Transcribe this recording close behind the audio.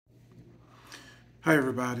Hi,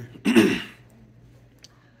 everybody.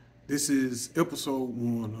 This is episode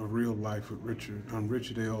 1 of Real Life with Richard. I'm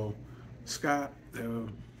Richard L. Scott, the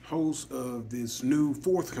host of this new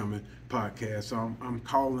forthcoming podcast. I'm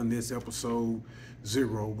calling this episode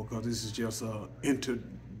 0 because this is just an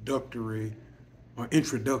introduction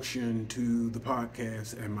to the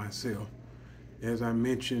podcast and myself. As I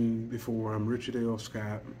mentioned before, I'm Richard L.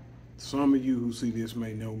 Scott. Some of you who see this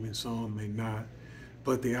may know me, some may not.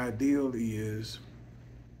 But the ideal is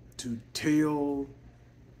to tell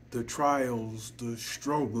the trials, the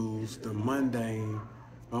struggles, the mundane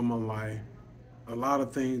of my life. A lot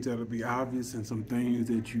of things that'll be obvious and some things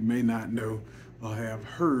that you may not know or have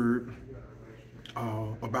heard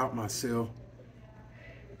about myself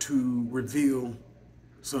to reveal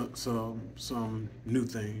some new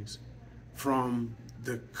things. From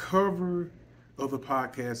the cover of the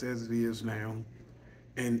podcast as it is now,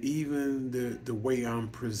 and even the way I'm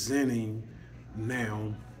presenting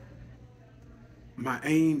now, my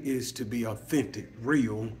aim is to be authentic,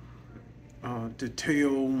 real, to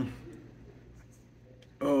tell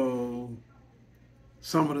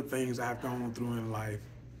some of the things I've gone through in life.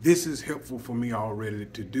 This is helpful for me already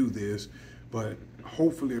to do this, but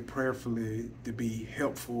hopefully, prayerfully, to be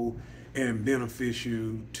helpful and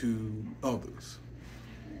beneficial to others.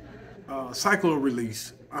 Cycle of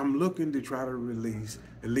release. I'm looking to try to release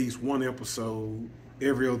at least one episode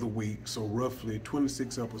every other week, so roughly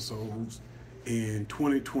 26 episodes in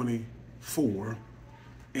 2024,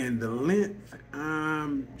 and the length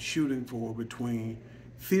I'm shooting for between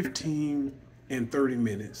 15 and 30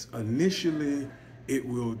 minutes. Initially, it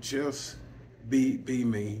will just be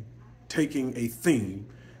me taking a theme.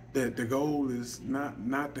 That the goal is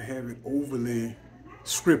not to have it overly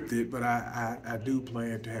scripted, but I do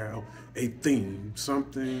plan to have a theme,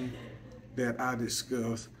 something that I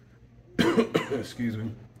discuss excuse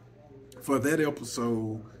me, for that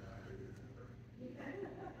episode,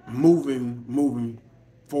 moving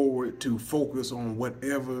forward to focus on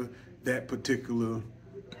whatever that particular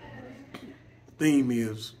theme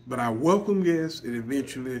is. But I welcome guests and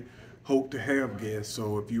eventually hope to have guests.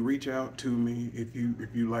 So if you reach out to me, if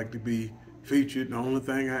you like to be featured, the only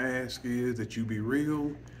thing I ask is that you be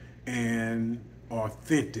real and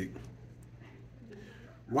authentic.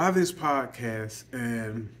 Why this podcast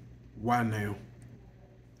and why now?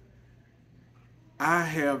 I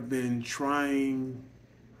have been trying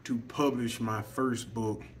to publish my first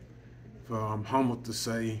book for, I'm humbled to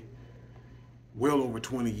say, well over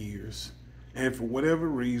 20 years. And for whatever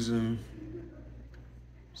reason,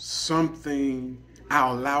 I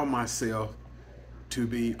allow myself to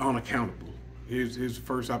be unaccountable. Here's the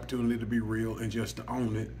first opportunity to be real and just to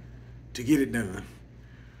own it, to get it done.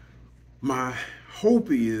 My hope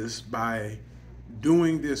is by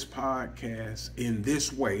doing this podcast in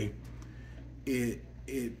this way, it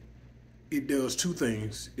does two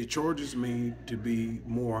things. It charges me to be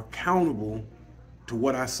more accountable to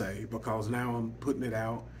what I say, because now I'm putting it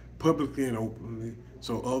out publicly and openly,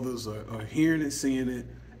 so others are hearing it, seeing it,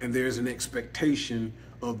 and there's an expectation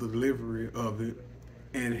of the delivery of it,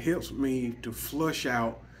 and it helps me to flush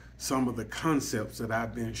out some of the concepts that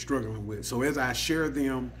I've been struggling with. So as I share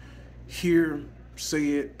them here,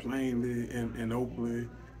 say it plainly and openly,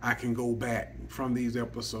 I can go back from these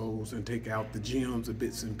episodes and take out the gems, the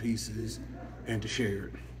bits and pieces, and to share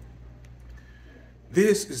it.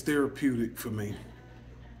 This is therapeutic for me.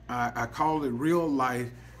 I call it Real Life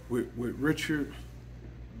with Richard,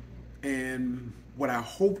 and what I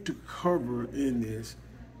hope to cover in this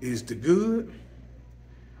is the good,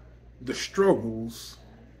 the struggles,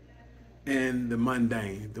 and the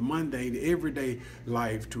mundane, the everyday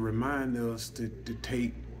life, to remind us to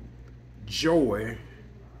take joy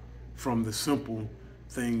from the simple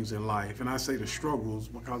things in life. And I say the struggles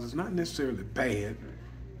because it's not necessarily bad,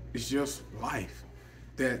 it's just life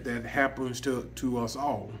that happens to us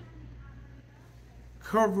all.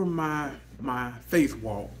 Cover my faith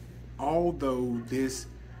walk, although this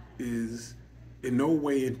is in no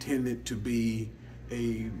way intended to be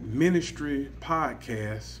a ministry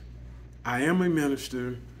podcast. I am a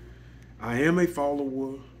minister. I am a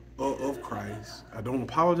follower of Christ. I don't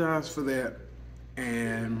apologize for that,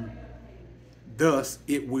 and thus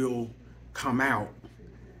it will come out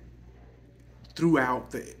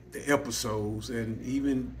throughout the episodes, and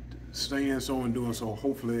even staying so and doing so,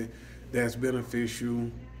 hopefully that's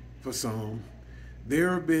beneficial for some.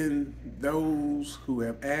 There have been those who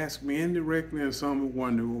have asked me indirectly, and some have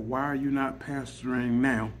wondered, well, why are you not pastoring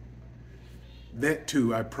now? That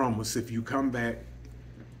too, I promise, if you come back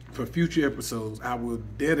for future episodes, I will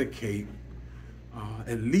dedicate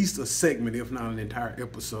at least a segment, if not an entire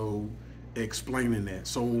episode, explaining that.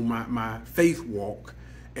 So my faith walk,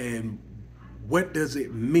 and what does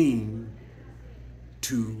it mean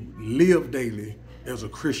to live daily as a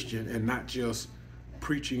Christian and not just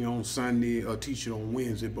preaching on Sunday or teaching on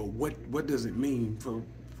Wednesday, but what does it mean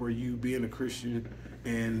for you being a Christian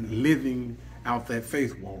and living out that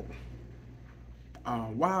faith walk?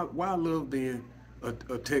 Why I love being a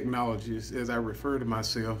technologist, as I refer to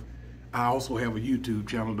myself, I also have a YouTube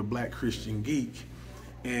channel, The Black Christian Geek.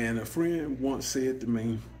 And a friend once said to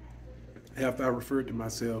me, after I referred to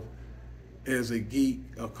myself as a geek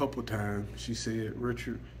a couple times, she said,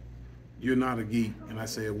 "Richard, you're not a geek." And I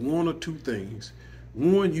said, one or two things.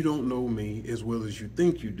 One, you don't know me as well as you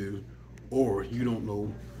think you do, or you don't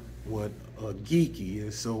know what a geek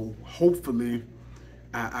is. So hopefully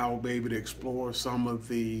I'll be able to explore some of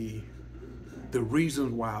the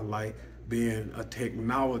reasons why I like being a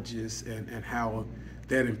technologist and how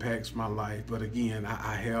that impacts my life. But again,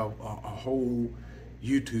 I have a whole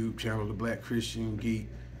YouTube channel, The Black Christian Geek,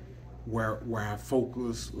 where I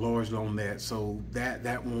focus largely on that. So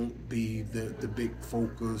that won't be the big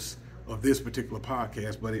focus of this particular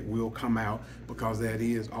podcast, but it will come out because that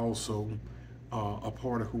is also a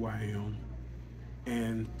part of who I am.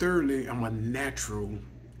 And thirdly, I'm a natural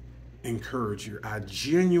encourager. I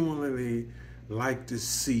genuinely like to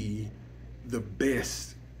see the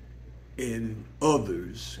best in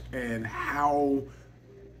others and how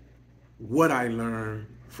what I learn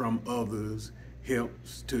from others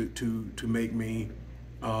helps to make me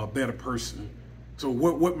a better person. So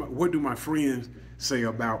what do my friends say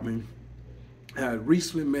about me? I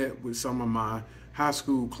recently met with some of my high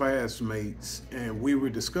school classmates, and we were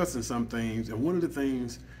discussing some things. And one of the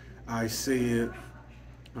things I said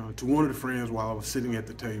to one of the friends while I was sitting at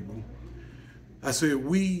the table, I said,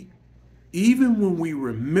 even when we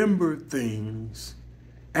remember things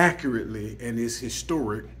accurately and it's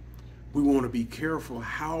historic, we want to be careful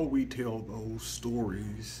how we tell those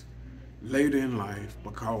stories later in life,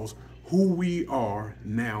 because who we are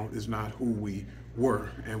now is not who we were.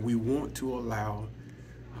 And we want to allow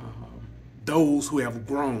those who have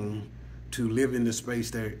grown to live in the space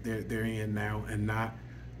they're in now, and not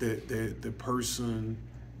the person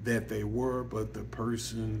that they were, but the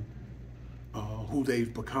person who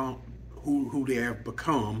they've become, who they have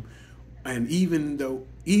become. And even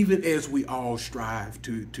as we all strive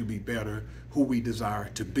to be better, who we desire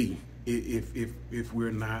to be, if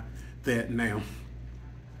we're not that now.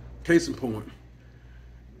 Case in point,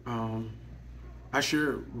 I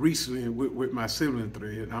shared recently with my sibling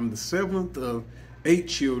thread. I'm the seventh of 8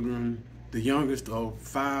 children, the youngest of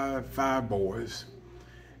five boys.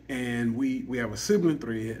 And we have a sibling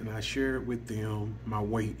thread, and I shared with them my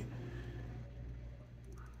weight.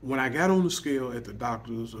 When I got on the scale at the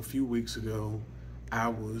doctor's a few weeks ago, I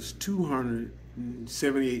was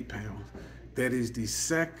 278 pounds. That is the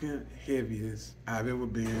second heaviest I've ever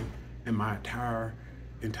been in my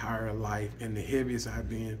entire life, and the heaviest I've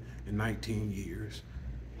been in 19 years.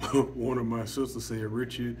 One of my sisters said,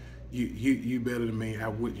 "Richard, you better than me." I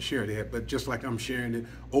wouldn't share that, but just like I'm sharing it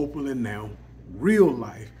openly now, real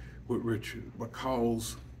life with Richard,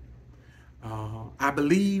 because I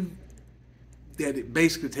believe that it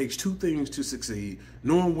basically takes 2 things to succeed: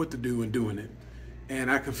 knowing what to do and doing it. And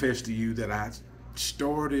I confess to you that I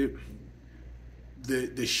started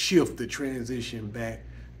the shift, the transition back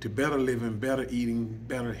to better living, better eating,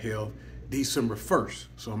 better health, December 1st.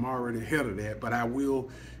 So I'm already ahead of that, but I will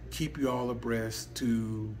keep you all abreast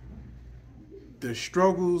to the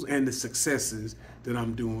struggles and the successes that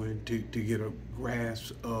I'm doing to get a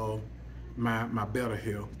grasp of my better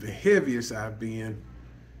health. The heaviest I've been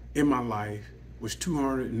in my life was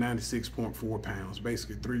 296.4 pounds,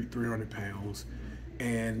 basically 300 pounds.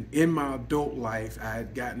 And in my adult life, I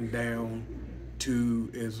had gotten down to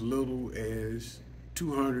as little as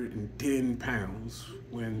 210 pounds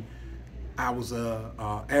when I was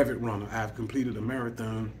a avid runner. I've completed a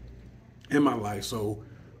marathon in my life. So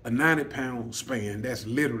a 90-pound span, that's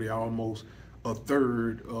literally almost a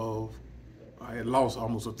third of, I had lost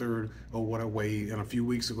almost a third of what I weighed. And a few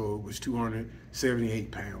weeks ago, it was 278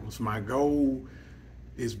 pounds. My goal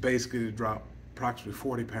is basically to drop approximately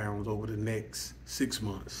 40 pounds over the next 6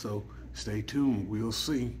 months. So stay tuned. We'll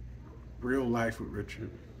see. Real life with Richard.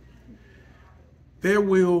 There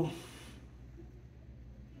will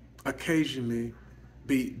occasionally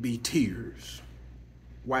be tears.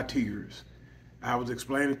 Why tears? I was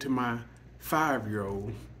explaining to my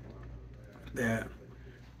 5-year-old that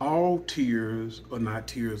all tears are not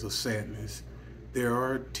tears of sadness. There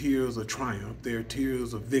are tears of triumph. There are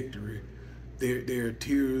tears of victory. There are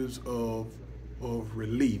tears of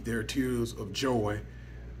relief. There are tears of joy.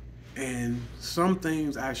 And some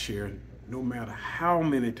things I share no matter how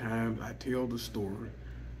many times I tell the story,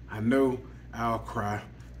 I know I'll cry.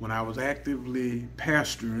 When I was actively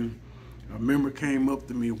pastoring, a member came up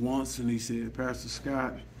to me once and he said, Pastor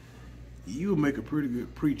Scott, you would make a pretty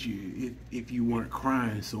good preacher if you weren't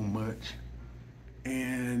crying so much.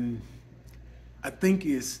 And I think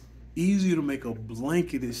it's easy to make a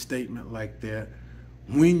blanketed statement like that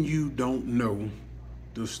when you don't know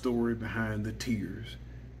the story behind the tears.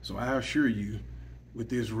 So I assure you, with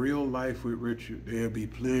this real life with Richard, there'll be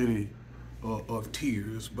plenty of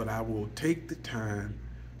tears, but I will take the time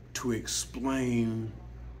to explain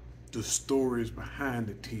the stories behind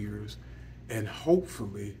the tears, and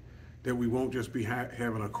hopefully that we won't just be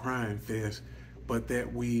having a crying fest, but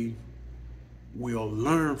that we will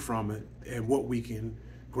learn from it and what we can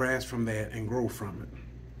grasp from that and grow from it.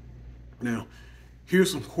 Now, here's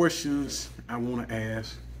some questions I want to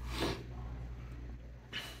ask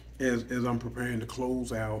as I'm preparing to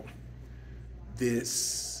close out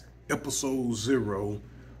this episode 0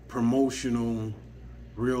 promotional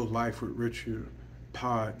Real Life with Richard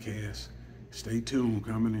podcast. Stay tuned,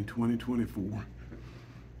 coming in 2024.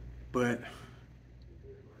 But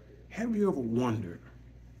have you ever wondered,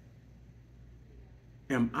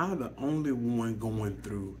 am I the only one going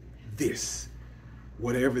through this,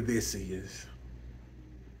 whatever this is?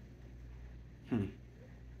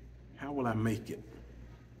 How will I make it?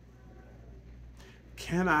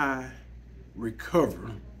 Can I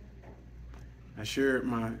recover? I shared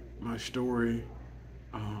my story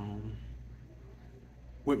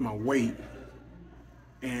with my weight,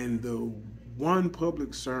 and the one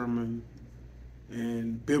public sermon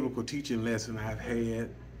and biblical teaching lesson I've had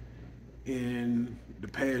in the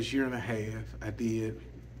past year and a half, I did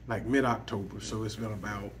like mid-October, so it's been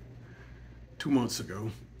about 2 months ago.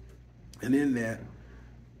 And in that,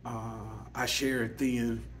 I shared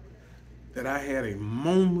then that I had a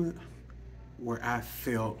moment where I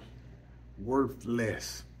felt worth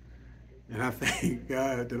less. And I thank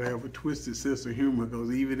God that I have a twisted sense of humor,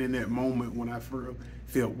 because even in that moment when I felt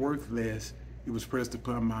worth less, it was pressed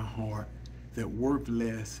upon my heart that worth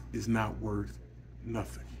less is not worth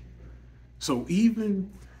nothing. So even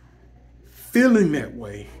feeling that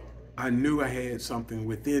way, I knew I had something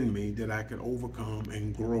within me that I could overcome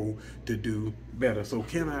and grow to do better. So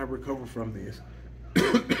can I recover from this?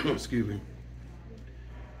 Excuse me.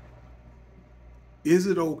 Is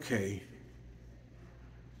it okay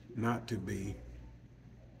not to be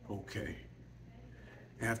okay?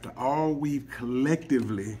 After all we've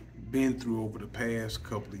collectively been through over the past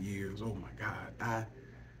couple of years, oh my God,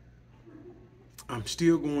 I'm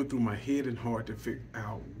still going through my head and heart to figure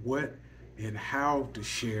out what and how to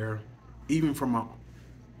share, even from my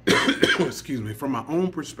from my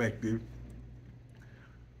own perspective,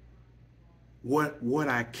 what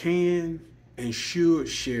I can and should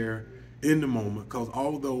share in the moment. Because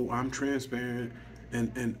although I'm transparent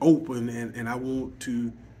and open, and I want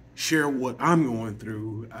to share what I'm going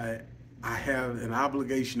through, I have an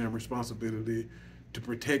obligation and responsibility to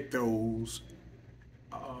protect those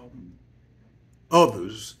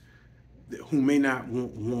others who may not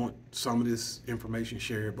want some of this information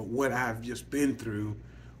shared. But what I've just been through,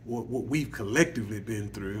 what we've collectively been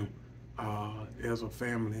through as a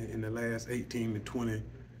family in the last 18 to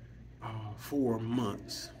 24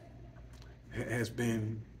 months has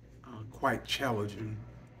been quite challenging.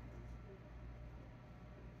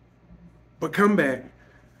 But come back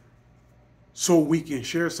so we can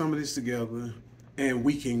share some of this together and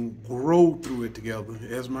we can grow through it together.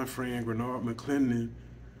 As my friend Grenard McClendon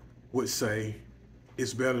would say,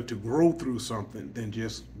 it's better to grow through something than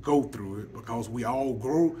just go through it, because we all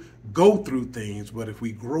go through things, but if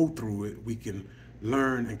we grow through it, we can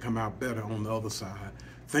learn and come out better on the other side.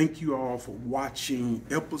 Thank you all for watching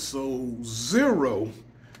episode 0,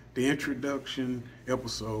 the introduction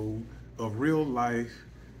episode of Real Life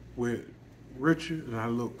with Richard, and I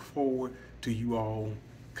look forward to you all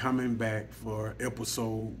coming back for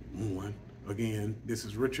episode 1. Again, this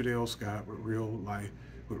is Richard L. Scott with Real Life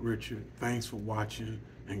with Richard. Thanks for watching,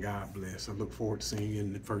 and God bless. I look forward to seeing you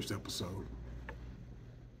in the first episode.